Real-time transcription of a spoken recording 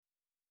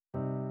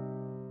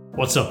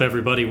What's up,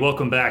 everybody?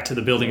 Welcome back to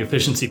the Building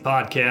Efficiency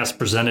Podcast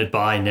presented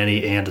by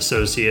Nenny and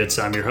Associates.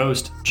 I'm your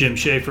host, Jim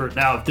Schaefer.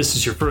 Now, if this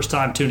is your first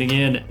time tuning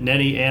in,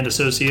 Nenny and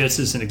Associates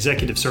is an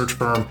executive search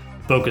firm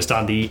focused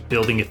on the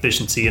building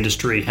efficiency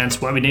industry,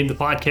 hence why we named the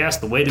podcast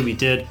the way that we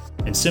did.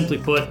 And simply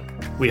put,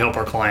 we help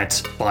our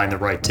clients find the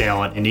right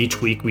talent. And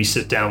each week we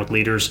sit down with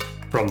leaders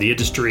from the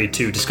industry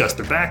to discuss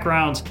their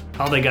backgrounds,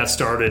 how they got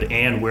started,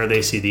 and where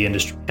they see the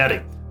industry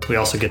heading. We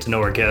also get to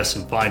know our guests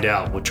and find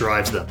out what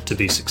drives them to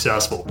be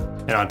successful.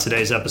 And on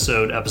today's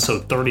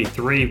episode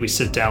 33, we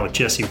sit down with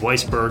Jesse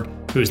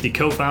Weissburg, who is the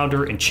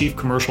co-founder and chief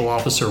commercial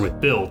officer with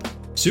Build.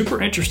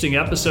 Super interesting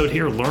episode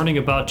here, learning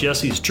about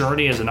Jesse's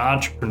journey as an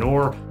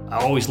entrepreneur. I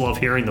always love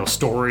hearing those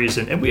stories.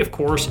 And we, of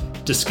course,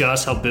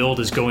 discuss how Build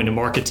is going to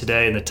market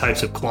today and the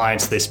types of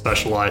clients they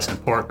specialize in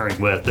partnering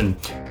with. And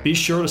be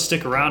sure to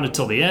stick around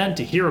until the end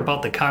to hear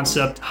about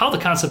how the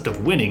concept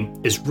of winning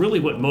is really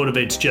what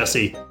motivates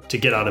Jesse to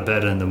get out of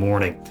bed in the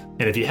morning.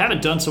 And if you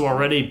haven't done so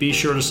already, be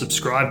sure to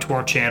subscribe to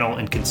our channel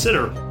and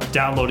consider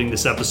downloading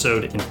this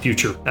episode and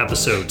future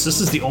episodes. This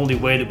is the only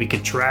way that we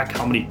can track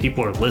how many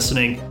people are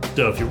listening.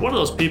 So if you're one of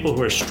those people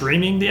who are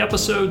streaming the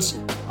episodes,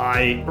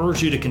 I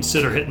urge you to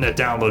consider hitting that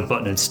download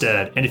button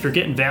instead. And if you're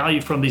getting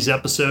value from these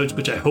episodes,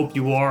 which I hope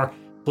you are,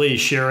 please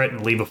share it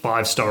and leave a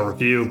 5-star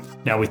review.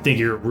 Now, we think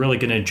you're really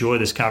going to enjoy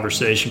this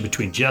conversation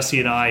between Jesse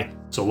and I,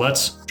 so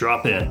let's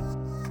drop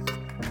in.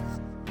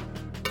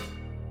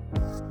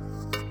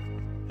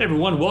 Hey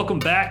everyone, welcome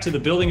back to the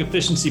Building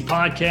Efficiency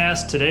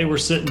Podcast. Today we're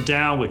sitting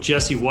down with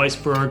Jesse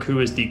Weissburg, who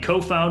is the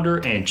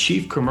co-founder and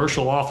chief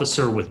commercial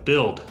officer with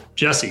Build.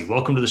 Jesse,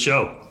 welcome to the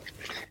show.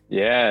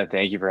 Yeah,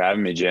 thank you for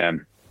having me,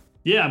 Jim.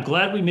 Yeah, I'm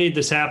glad we made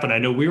this happen. I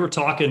know we were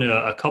talking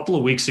a couple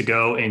of weeks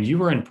ago, and you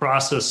were in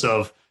process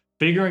of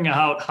figuring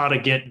out how to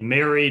get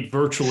married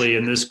virtually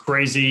in this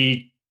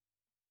crazy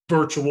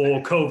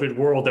virtual COVID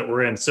world that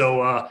we're in.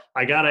 So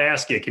I got to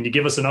ask you, can you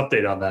give us an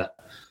update on that?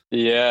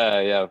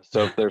 Yeah.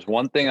 So if there's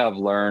one thing I've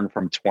learned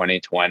from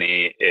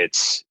 2020,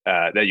 it's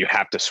that you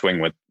have to swing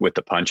with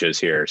the punches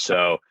here.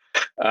 So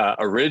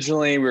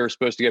originally we were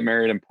supposed to get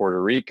married in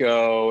Puerto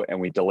Rico,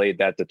 and we delayed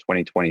that to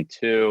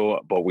 2022,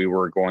 but we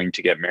were going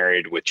to get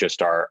married with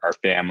just our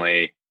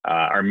family,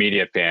 our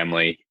immediate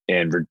family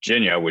in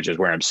Virginia, which is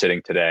where I'm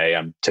sitting today.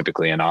 I'm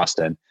typically in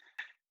Austin.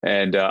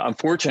 And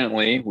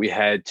unfortunately, we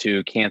had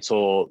to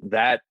cancel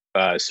that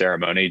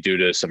ceremony due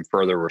to some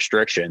further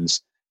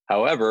restrictions.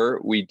 However,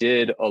 we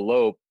did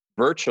elope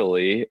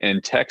virtually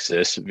in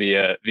Texas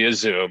via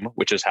Zoom,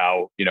 which is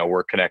how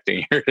we're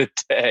connecting here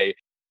today.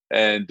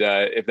 And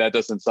if that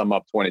doesn't sum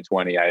up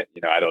 2020, I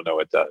don't know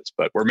what does.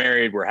 But we're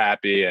married, we're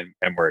happy, and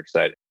we're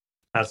excited.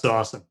 That's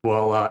awesome.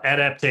 Well,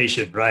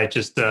 adaptation, right?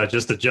 Just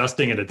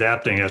adjusting and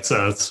adapting.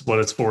 That's what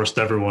it's forced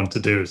everyone to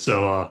do.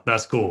 So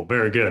that's cool.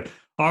 Very good.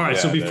 All right.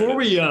 Yeah, so before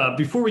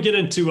we get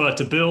into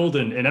to Build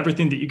and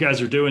everything that you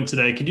guys are doing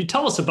today, can you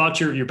tell us about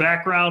your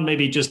background?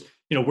 Maybe just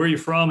where you're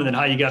from and then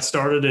how you got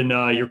started in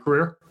your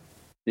career?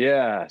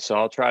 Yeah. So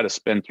I'll try to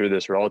spin through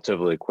this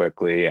relatively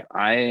quickly.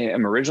 I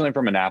am originally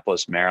from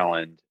Annapolis,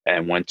 Maryland,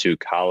 and went to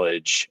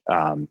college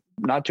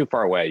not too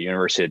far away,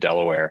 University of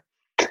Delaware.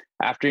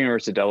 After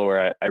University of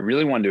Delaware, I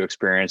really wanted to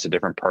experience a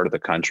different part of the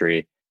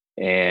country.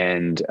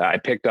 And I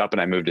picked up and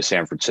I moved to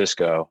San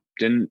Francisco.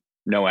 Didn't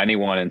know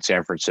anyone in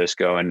San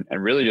Francisco and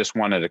really just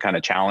wanted to kind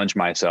of challenge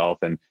myself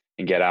and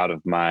get out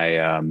of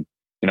my,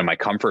 my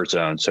comfort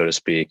zone, so to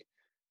speak.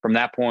 From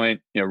that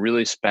point,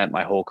 really spent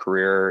my whole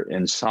career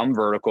in some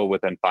vertical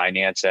within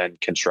finance and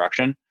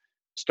construction.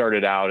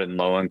 Started out in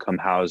low-income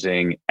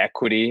housing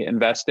equity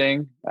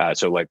investing,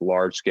 so like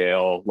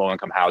large-scale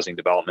low-income housing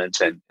developments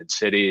in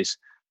cities.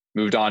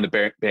 Moved on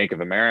to Bank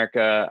of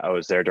America. I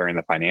was there during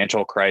the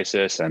financial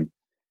crisis, and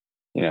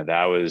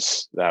that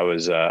was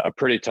a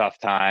pretty tough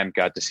time.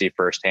 Got to see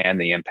firsthand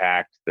the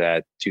impact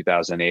that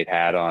 2008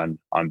 had on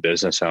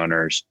business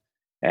owners.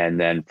 And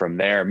then from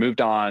there, moved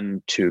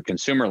on to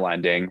consumer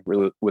lending,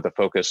 really with a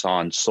focus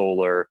on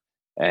solar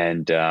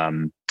and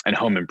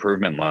home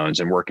improvement loans,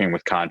 and working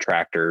with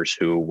contractors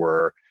who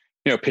were,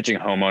 pitching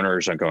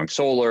homeowners on going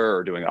solar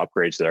or doing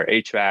upgrades to their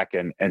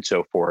HVAC and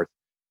so forth.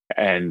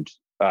 And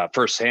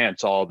firsthand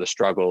saw the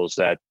struggles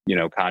that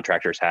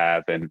contractors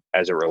have, and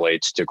as it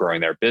relates to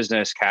growing their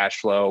business, cash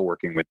flow,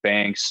 working with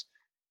banks,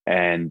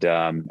 and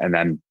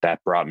then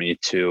that brought me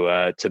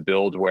to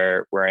Build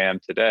where I am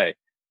today.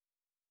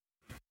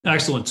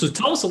 Excellent. So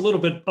tell us a little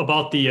bit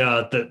about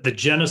the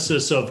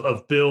genesis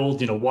of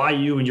Build, why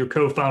you and your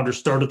co-founder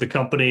started the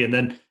company, and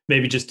then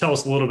maybe just tell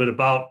us a little bit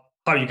about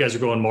how you guys are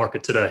going to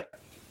market today.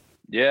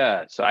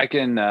 Yeah, so I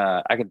can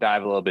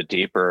dive a little bit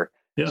deeper.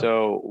 Yeah.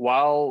 So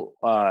while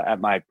at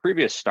my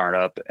previous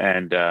startup,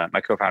 and my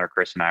co-founder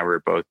Chris and I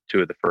were both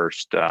two of the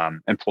first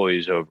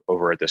employees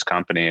over at this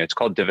company. It's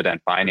called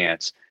Dividend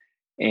Finance.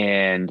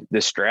 And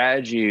the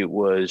strategy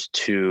was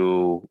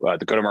the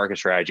go-to-market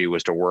strategy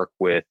was to work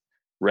with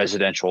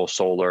residential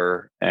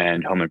solar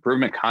and home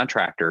improvement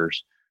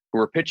contractors who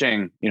were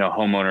pitching,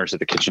 homeowners at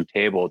the kitchen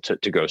table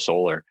to go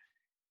solar.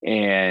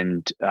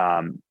 And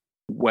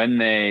when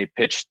they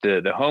pitched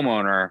the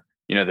homeowner,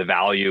 the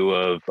value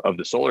of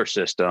the solar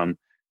system,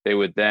 they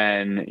would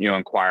then,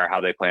 inquire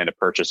how they plan to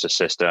purchase a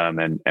system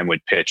and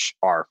would pitch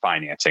our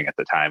financing at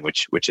the time,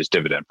 which is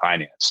dividend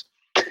finance.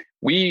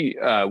 We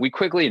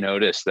quickly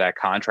noticed that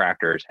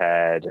contractors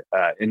had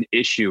an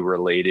issue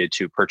related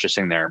to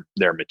purchasing their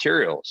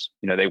materials.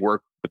 They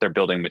work with their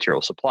building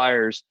material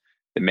suppliers.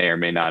 They may or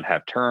may not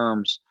have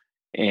terms.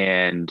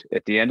 And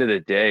at the end of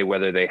the day,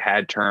 whether they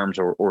had terms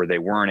or they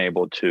weren't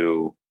able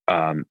to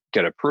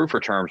get approved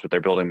for terms with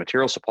their building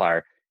material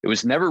supplier, it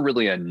was never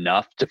really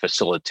enough to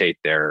facilitate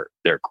their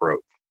growth.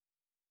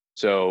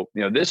 So,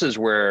 this is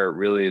where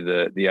really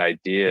the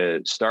idea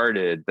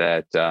started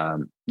that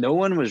no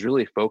one was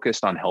really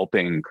focused on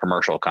helping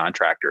commercial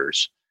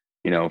contractors,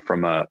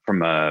 from a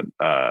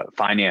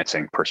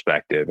financing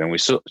perspective, and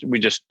we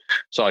just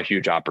saw a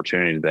huge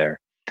opportunity there,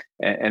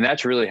 and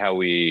that's really how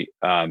we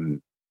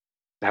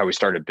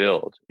started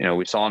Build.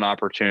 We saw an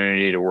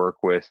opportunity to work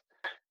with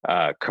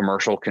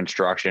commercial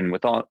construction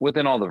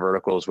within all the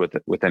verticals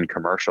within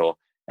commercial,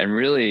 and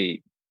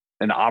really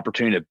an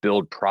opportunity to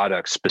build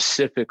products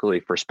specifically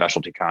for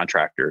specialty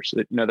contractors.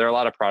 There are a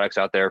lot of products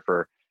out there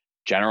for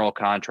general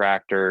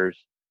contractors,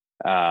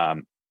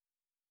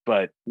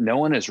 but no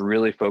one is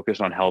really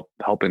focused on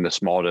helping the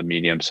small to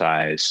medium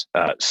size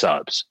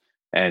subs,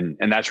 and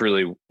that's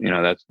really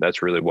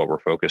that's really what we're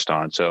focused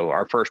on. So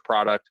our first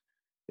product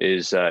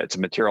is it's a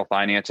material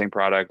financing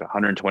product,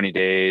 120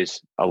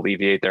 days,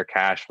 alleviate their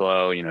cash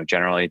flow.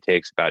 Generally it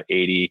takes about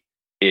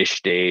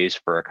 80-ish days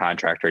for a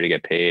contractor to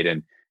get paid,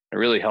 and it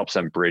really helps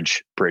them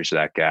bridge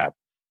that gap.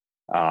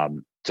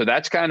 So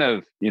that's kind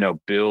of,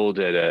 Build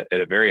at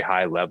a very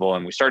high level.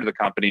 And we started the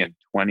company in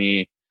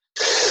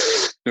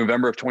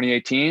November of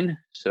 2018.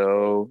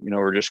 So,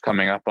 we're just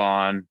coming up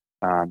on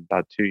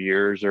about 2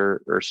 years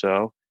or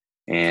so.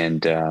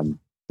 And,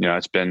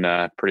 it's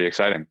been pretty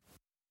exciting.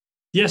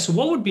 Yeah. So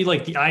what would be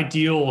like the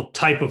ideal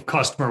type of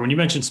customer? When you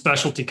mentioned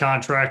specialty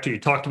contractor, you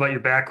talked about your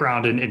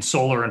background in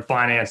solar and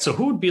finance. So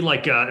who would be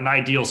like an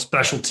ideal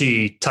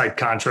specialty type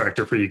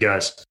contractor for you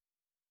guys?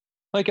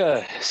 Like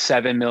a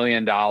 $7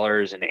 million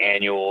an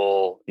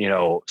annual,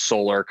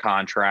 solar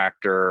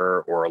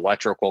contractor or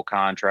electrical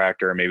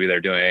contractor. Maybe they're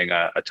doing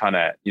a ton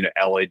of,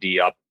 LED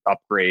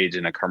upgrades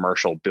in a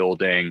commercial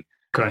building.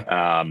 Okay.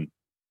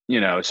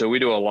 So we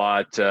do a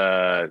lot,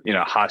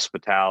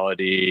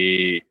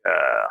 hospitality,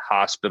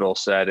 hospital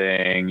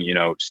setting,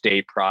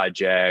 state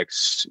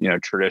projects,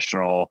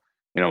 traditional,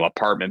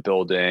 apartment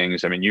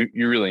buildings. I mean,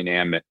 you really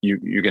name it.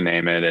 You can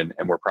name it, and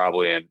we're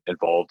probably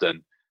involved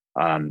in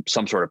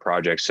some sort of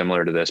project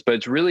similar to this. But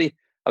it's really,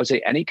 I would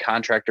say, any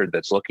contractor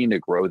that's looking to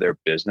grow their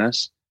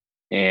business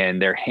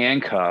and they're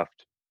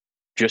handcuffed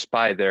just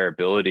by their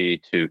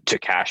ability to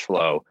cash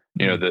flow,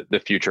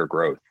 the future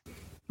growth.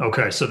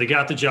 Okay. So they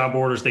got the job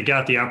orders, they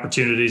got the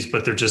opportunities,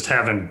 but they're just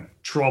having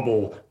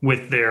trouble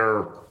with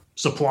their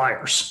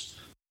suppliers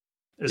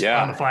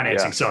on the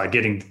financing side,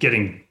 getting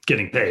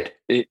paid.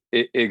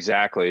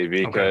 Exactly.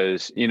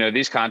 Because,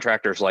 these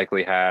contractors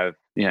likely have,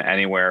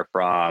 anywhere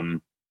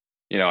from,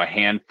 a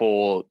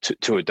handful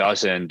to a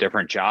dozen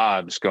different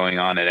jobs going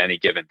on at any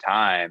given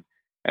time.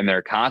 And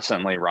they're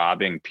constantly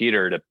robbing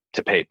Peter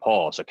to pay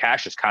Paul. So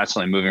cash is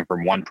constantly moving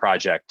from one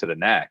project to the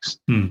next.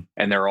 And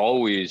they're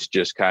always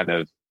just kind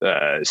of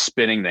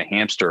spinning the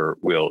hamster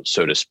wheel,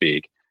 so to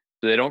speak.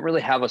 So they don't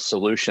really have a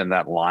solution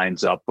that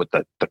lines up with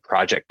the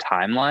project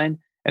timeline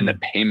and the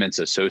payments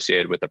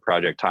associated with the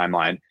project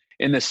timeline,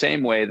 in the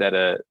same way that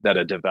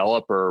a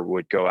developer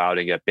would go out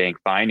and get bank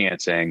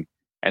financing,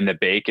 and the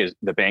bank is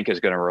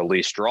going to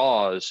release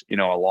draws,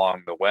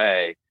 along the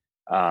way.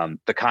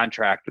 The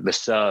contractor,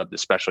 the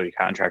specialty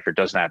contractor,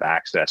 doesn't have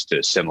access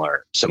to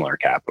similar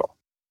capital.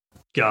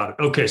 Got it.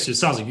 Okay, so it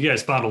sounds like you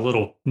guys found a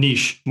little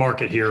niche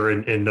market here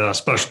in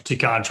specialty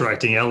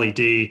contracting,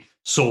 LED,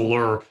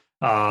 solar.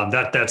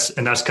 That's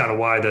kind of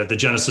why the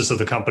genesis of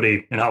the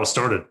company and how it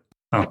started.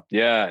 Oh.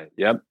 Yeah.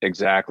 Yep.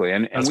 Exactly.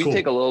 And we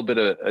take a little bit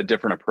of a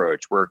different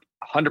approach. We're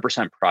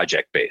 100%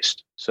 project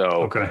based. So,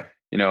 okay.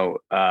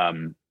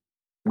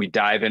 We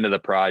dive into the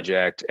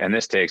project, and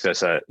this takes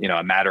us a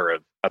matter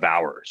of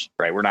hours,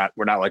 right? We're not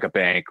like a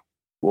bank,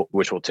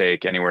 which will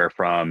take anywhere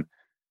from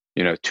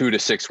 2 to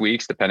 6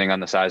 weeks, depending on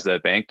the size of the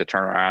bank, to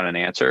turn around and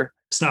answer.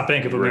 It's not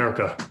Bank of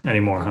America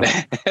anymore,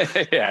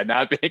 huh? Yeah,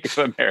 not Bank of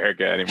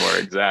America anymore.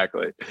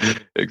 Exactly.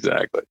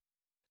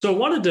 So I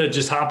wanted to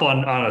just hop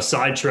on a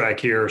sidetrack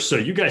here. So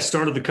you guys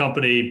started the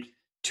company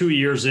 2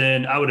 years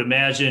in. I would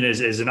imagine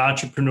as an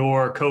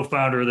entrepreneur,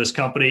 co-founder of this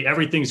company,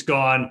 everything's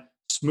gone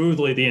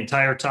smoothly the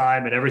entire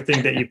time, and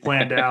everything that you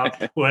planned out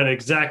went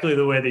exactly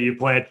the way that you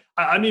planned.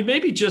 I mean,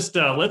 maybe just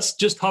let's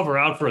just hover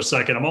out for a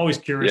second. I'm always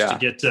curious to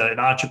get an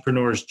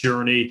entrepreneur's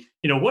journey.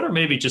 What are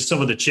maybe just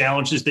some of the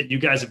challenges that you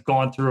guys have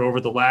gone through over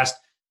the last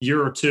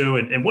year or two,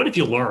 and what have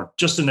you learned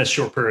just in this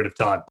short period of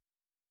time?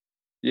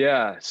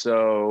 Yeah.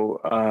 So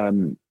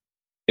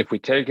if we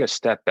take a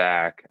step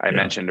back, I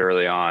mentioned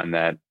early on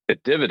that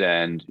at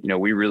Dividend,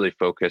 we really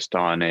focused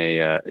on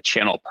a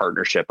channel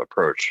partnership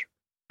approach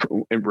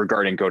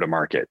regarding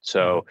go-to-market.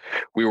 So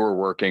we were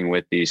working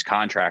with these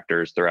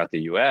contractors throughout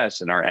the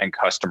US, and our end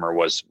customer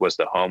was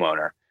the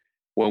homeowner.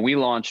 When we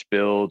launched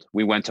Build,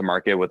 we went to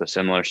market with a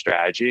similar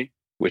strategy,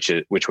 which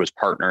was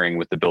partnering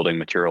with the building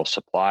material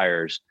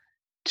suppliers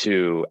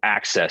to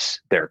access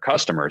their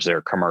customers,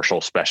 their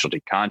commercial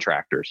specialty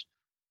contractors.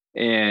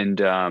 And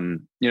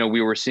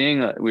we were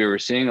seeing a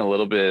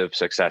little bit of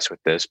success with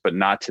this, but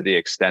not to the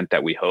extent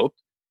that we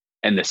hoped.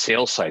 And the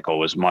sales cycle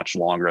was much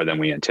longer than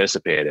we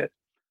anticipated.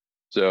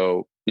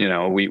 So,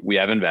 we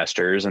have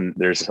investors, and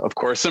there's of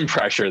course some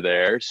pressure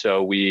there.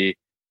 So we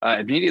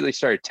immediately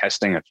started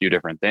testing a few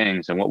different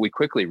things. And what we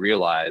quickly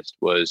realized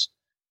was,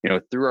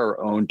 through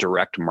our own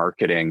direct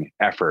marketing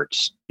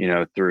efforts,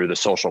 through the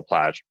social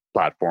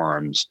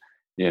platforms,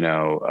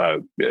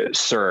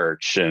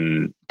 search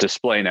and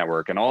display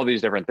network and all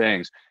these different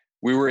things,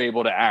 we were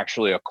able to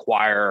actually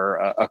acquire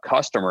a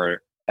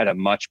customer at a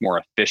much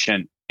more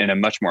efficient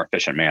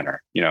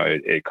manner.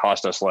 It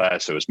cost us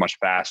less. It was much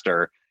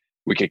faster.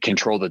 We could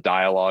control the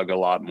dialogue a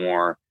lot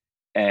more.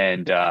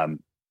 And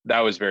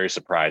that was very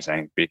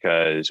surprising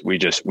because we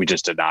just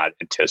did not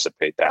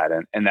anticipate that.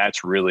 And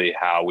that's really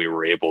how we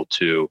were able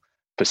to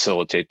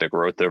facilitate the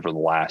growth over the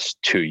last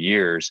 2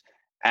 years,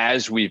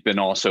 as we've been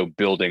also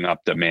building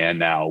up demand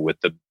now with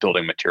the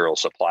building material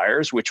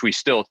suppliers, which we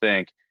still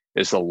think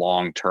is the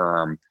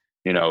long-term,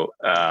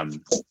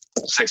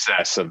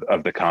 success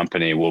of the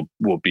company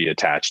will be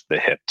attached to the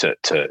hip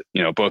to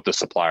both the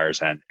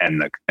suppliers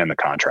and the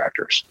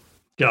contractors.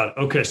 Got it.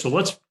 Okay. So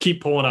let's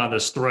keep pulling on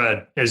this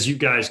thread as you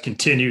guys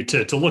continue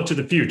to look to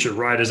the future,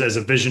 right? As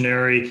a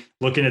visionary,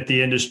 looking at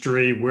the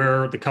industry,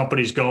 where the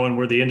company's going,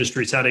 where the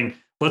industry's heading.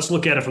 Let's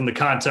look at it from the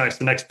context,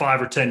 the next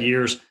 5 or 10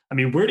 years. I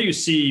mean, where do you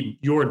see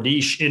your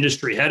niche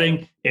industry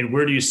heading, and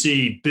where do you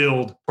see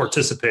Build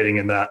participating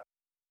in that?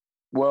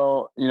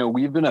 Well,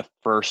 we've been a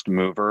first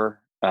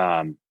mover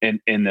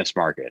in this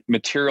market.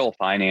 Material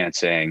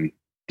financing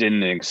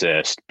didn't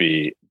exist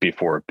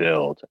before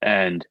Build.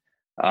 And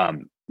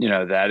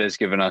that has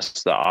given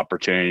us the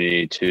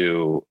opportunity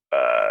to,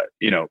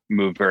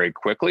 move very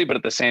quickly. But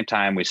at the same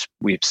time,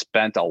 we've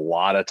spent a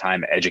lot of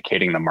time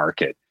educating the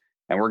market,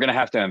 and we're going to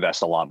have to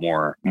invest a lot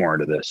more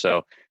into this.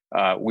 So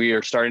we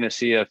are starting to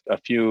see a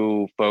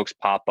few folks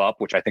pop up,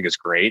 which I think is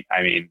great.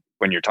 I mean,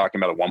 when you're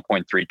talking about a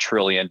 $1.3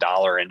 trillion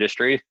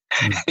industry,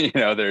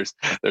 there's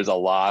a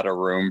lot of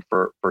room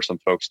for some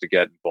folks to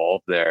get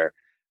involved there.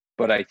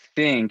 But I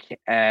think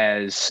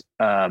as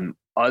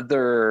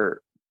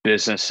other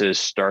businesses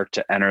start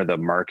to enter the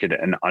market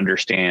and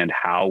understand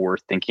how we're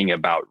thinking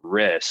about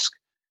risk,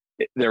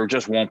 there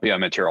just won't be a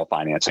material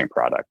financing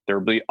product. There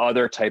will be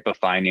other type of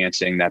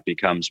financing that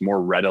becomes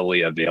more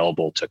readily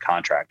available to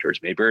contractors.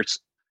 Maybe it's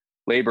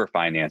labor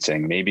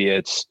financing, maybe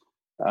it's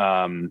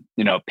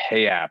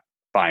pay app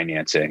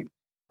financing,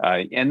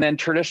 and then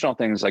traditional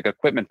things like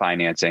equipment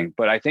financing.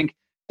 But I think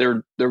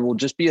there will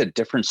just be a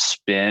different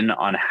spin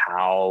on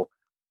how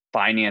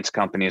finance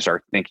companies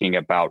are thinking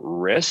about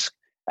risk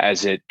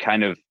as it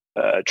kind of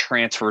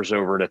transfers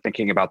over to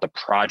thinking about the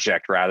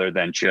project rather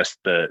than just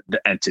the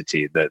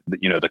entity,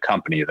 the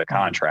company, the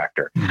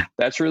contractor.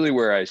 That's really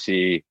where I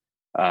see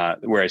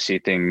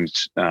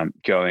things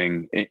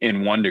going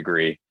in one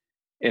degree.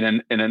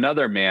 In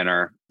another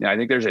manner, I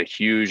think there's a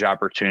huge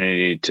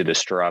opportunity to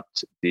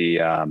disrupt the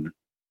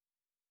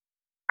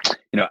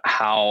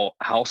how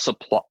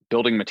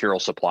building material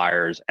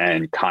suppliers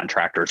and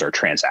contractors are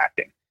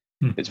transacting.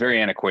 It's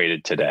very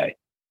antiquated today.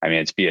 I mean,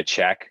 it's via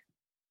check.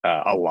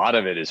 A lot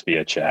of it is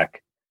via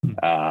check.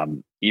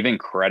 Even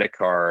credit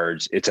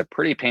cards, it's a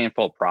pretty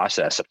painful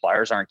process.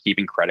 Suppliers aren't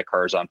keeping credit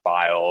cards on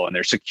file, and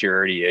there's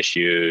security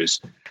issues.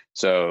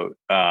 So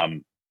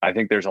I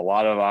think there's a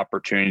lot of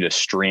opportunity to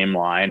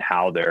streamline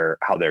how they're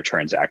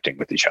transacting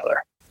with each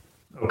other.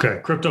 Okay,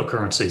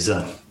 cryptocurrencies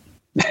then.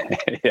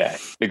 Yeah,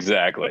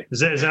 exactly.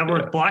 Is that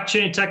where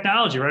blockchain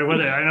technology, right?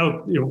 Whether I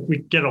know we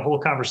get a whole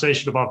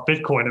conversation about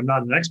Bitcoin. I'm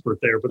not an expert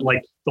there, but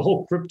like the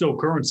whole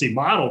cryptocurrency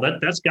model,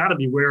 that's got to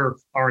be where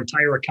our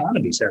entire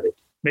economy's headed.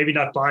 Maybe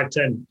not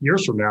 5-10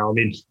 years from now. I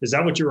mean, is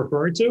that what you're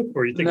referring to,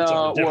 or you think it's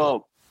something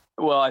different?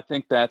 Well, I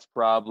think that's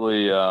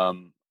probably a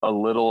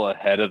little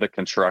ahead of the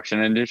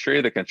construction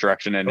industry. The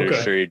construction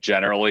industry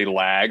generally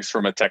lags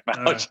from a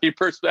technology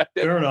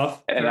perspective. Fair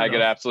enough. And I could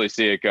absolutely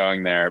see it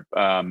going there.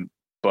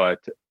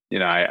 But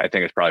I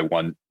think it's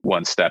probably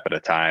one step at a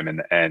time,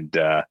 and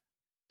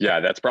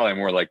that's probably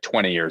more like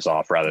 20 years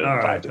off rather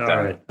than 5 to 10.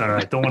 All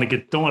right. Don't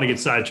want to get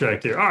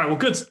sidetracked here. All right. Well,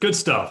 good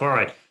stuff. All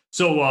right.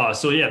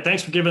 So yeah,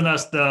 thanks for giving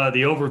us the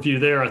overview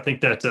there. I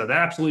think that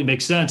absolutely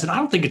makes sense, and I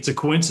don't think it's a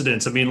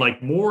coincidence. I mean,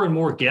 like more and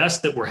more guests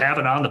that we're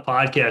having on the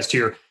podcast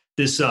here,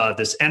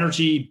 this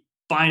energy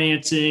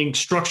financing,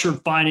 structured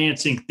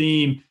financing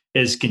theme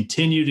has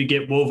continued to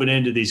get woven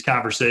into these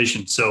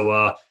conversations.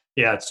 So.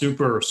 Yeah, it's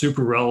super,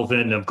 super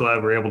relevant, and I'm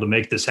glad we're able to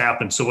make this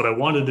happen. So what I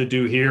wanted to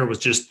do here was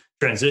just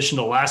transition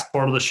to the last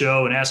part of the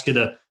show and ask you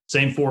the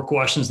same 4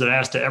 questions that I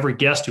ask to every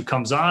guest who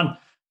comes on.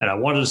 And I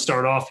wanted to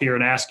start off here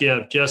and ask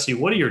you, Jesse,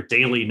 what are your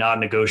daily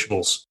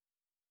non-negotiables?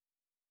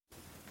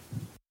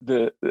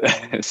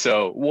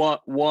 So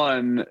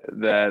one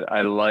that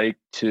I like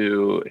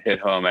to hit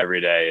home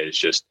every day is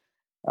just,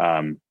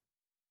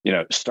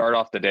 start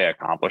off the day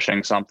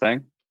accomplishing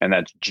something, and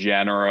that's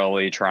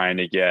generally trying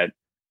to get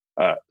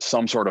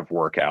some sort of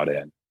workout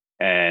in.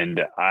 And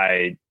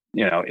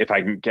if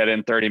I can get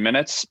in 30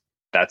 minutes,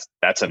 that's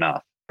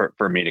enough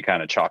for me to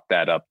kind of chalk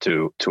that up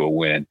to a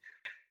win.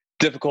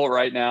 Difficult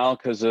right now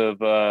because of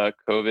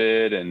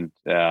COVID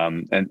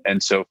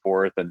and so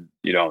forth, and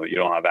you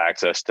don't have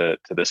access to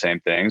the same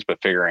things,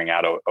 but figuring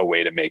out a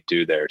way to make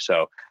do there.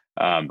 So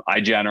I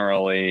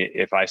generally,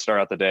 if I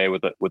start out the day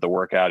with a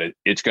workout,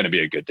 it's going to be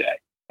a good day,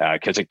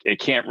 because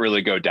it can't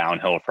really go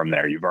downhill from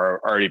there. You've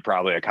already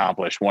probably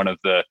accomplished one of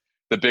the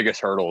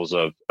biggest hurdles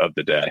of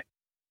the day.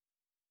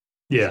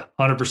 Yeah,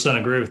 100%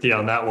 agree with you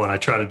on that one. I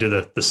try to do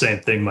the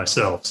same thing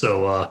myself.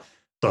 So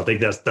I think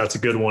that's a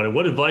good one. And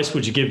what advice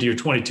would you give to your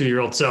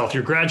 22-year-old self?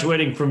 You're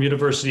graduating from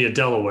University of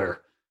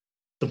Delaware,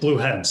 the Blue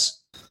Hens.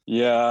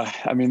 Yeah,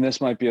 I mean, this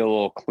might be a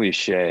little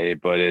cliche,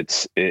 but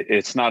it's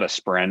not a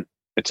sprint;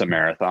 it's a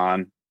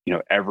marathon.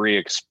 Every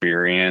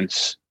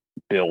experience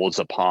builds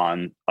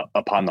upon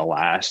the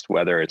last,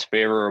 whether it's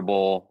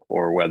favorable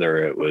or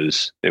whether it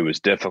was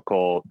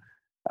difficult.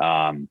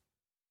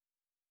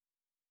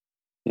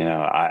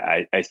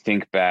 I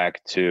think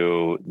back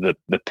to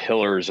the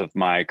pillars of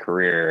my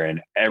career,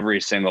 and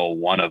every single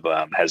one of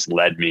them has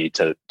led me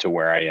to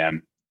where I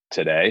am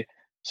today.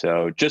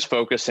 So just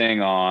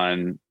focusing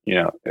on,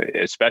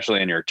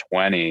 especially in your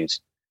 20s,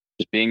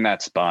 just being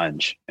that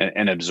sponge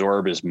and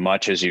absorb as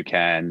much as you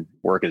can,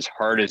 work as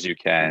hard as you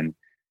can,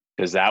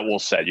 because that will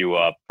set you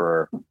up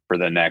for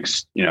the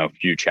next,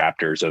 few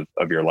chapters of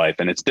your life.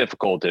 And it's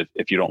difficult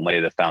if you don't lay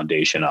the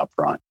foundation up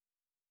front.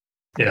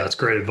 Yeah, that's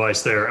great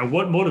advice there. And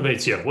what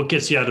motivates you? What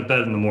gets you out of bed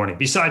in the morning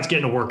besides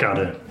getting a workout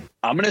in?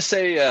 I'm going to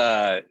say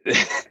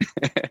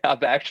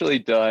I've actually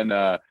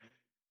done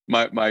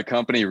my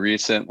company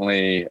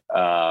recently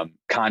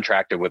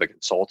contracted with a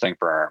consulting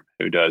firm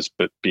who does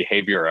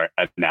behavior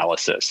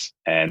analysis.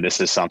 And this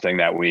is something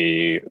that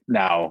we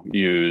now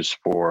use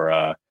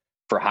for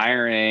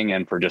hiring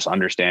and for just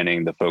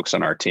understanding the folks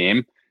on our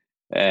team.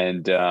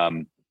 And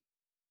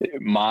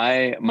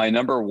my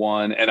number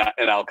one, and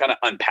I'll kind of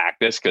unpack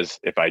this, because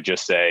if I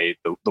just say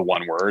the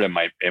one word, it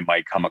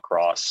might come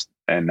across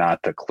and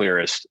not the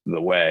clearest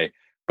the way,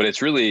 but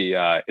it's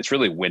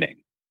really winning.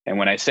 And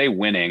when I say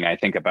winning, I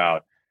think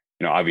about,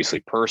 obviously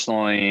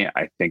personally,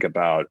 I think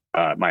about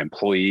my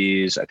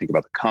employees, I think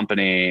about the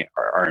company,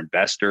 our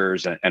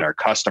investors, and our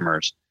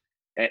customers.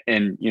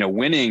 And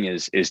winning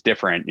is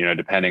different,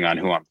 depending on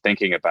who I'm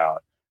thinking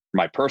about.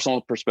 My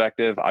personal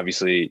perspective,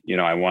 obviously,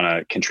 I want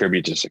to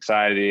contribute to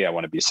society. I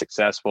want to be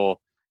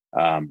successful.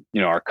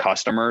 Our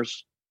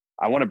customers,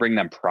 I want to bring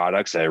them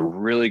products that are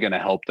really going to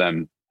help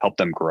them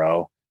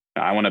grow.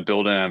 I want to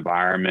build an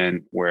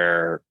environment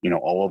where,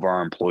 all of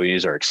our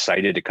employees are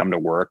excited to come to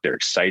work. They're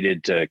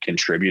excited to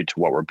contribute to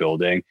what we're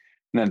building.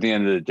 And at the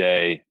end of the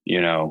day,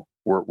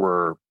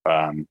 we're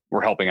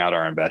helping out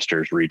our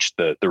investors reach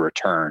the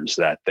returns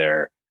that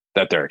they're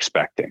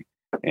expecting.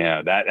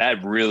 That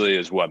really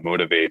is what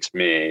motivates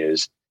me,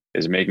 is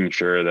making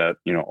sure that,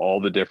 all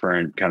the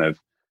different kind of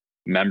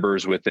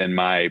members within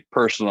my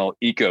personal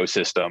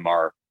ecosystem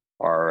are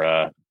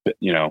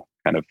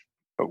kind of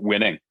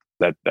winning.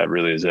 That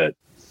really is it.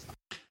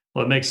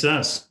 Well, it makes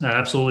sense. That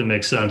absolutely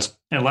makes sense.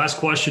 And last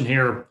question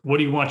here, what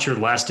do you want your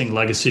lasting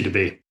legacy to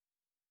be?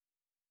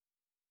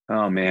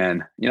 Oh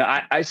man.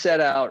 I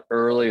set out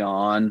early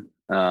on,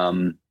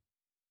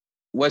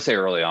 when I say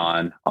early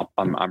on,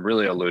 I'm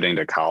really alluding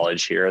to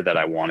college here, that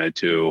I wanted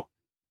to,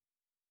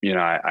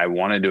 I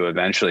wanted to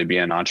eventually be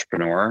an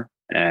entrepreneur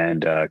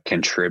and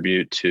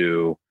contribute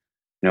to,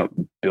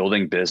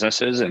 building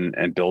businesses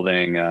and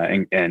building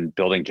and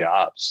building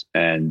jobs.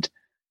 And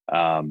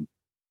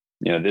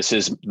this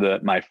is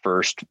my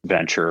first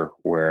venture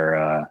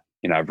where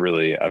I've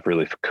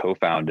really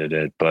co-founded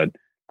it, but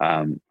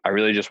I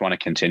really just want to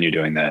continue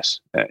doing this.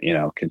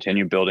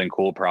 Continue building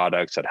cool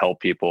products that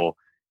help people,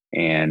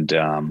 and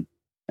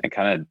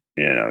kind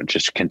of,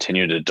 just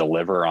continue to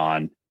deliver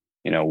on,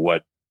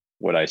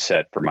 what I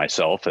set for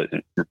myself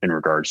in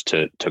regards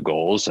to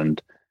goals.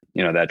 And,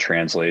 that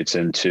translates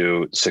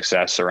into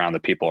success around the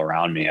people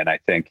around me. And I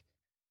think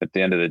at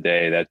the end of the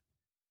day, that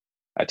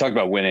I talk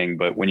about winning,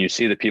 but when you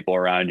see the people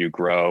around you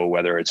grow,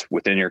 whether it's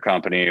within your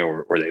company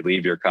or they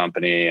leave your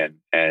company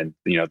and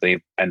they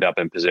end up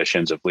in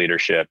positions of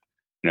leadership,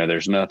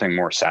 there's nothing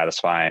more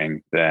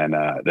satisfying than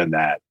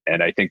that.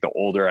 And I think the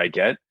older I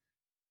get,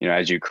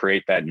 as you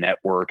create that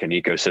network and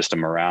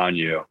ecosystem around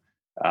you,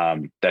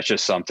 that's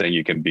just something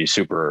you can be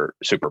super,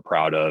 super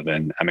proud of.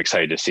 And I'm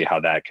excited to see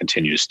how that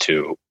continues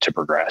to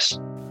progress.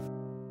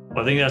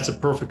 Well, I think that's a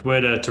perfect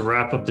way to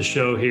wrap up the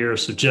show here.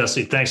 So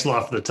Jesse, thanks a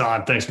lot for the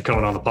time. Thanks for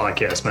coming on the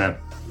podcast, man.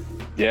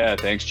 Yeah,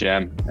 thanks,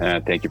 Jim.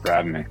 Thank you for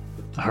having me.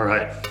 All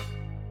right.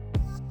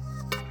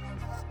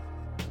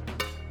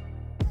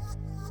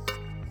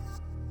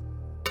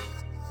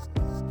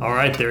 All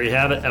right, there you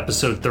have it,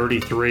 episode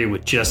 33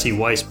 with Jesse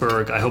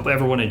Weissburg. I hope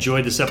everyone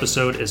enjoyed this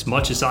episode as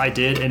much as I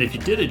did, and if you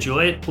did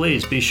enjoy it,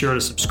 please be sure to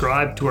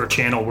subscribe to our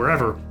channel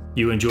wherever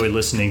you enjoy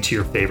listening to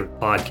your favorite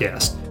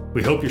podcast.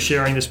 We hope you're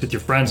sharing this with your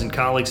friends and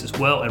colleagues as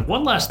well. And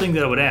one last thing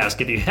that I would ask,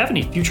 if you have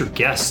any future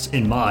guests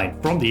in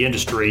mind from the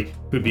industry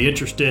who'd be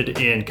interested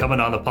in coming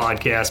on the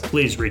podcast,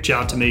 please reach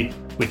out to me.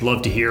 We'd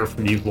love to hear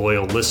from you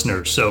loyal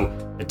listeners. So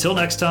until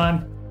next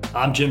time,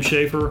 I'm Jim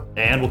Schaefer,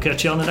 and we'll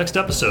catch you on the next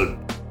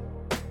episode.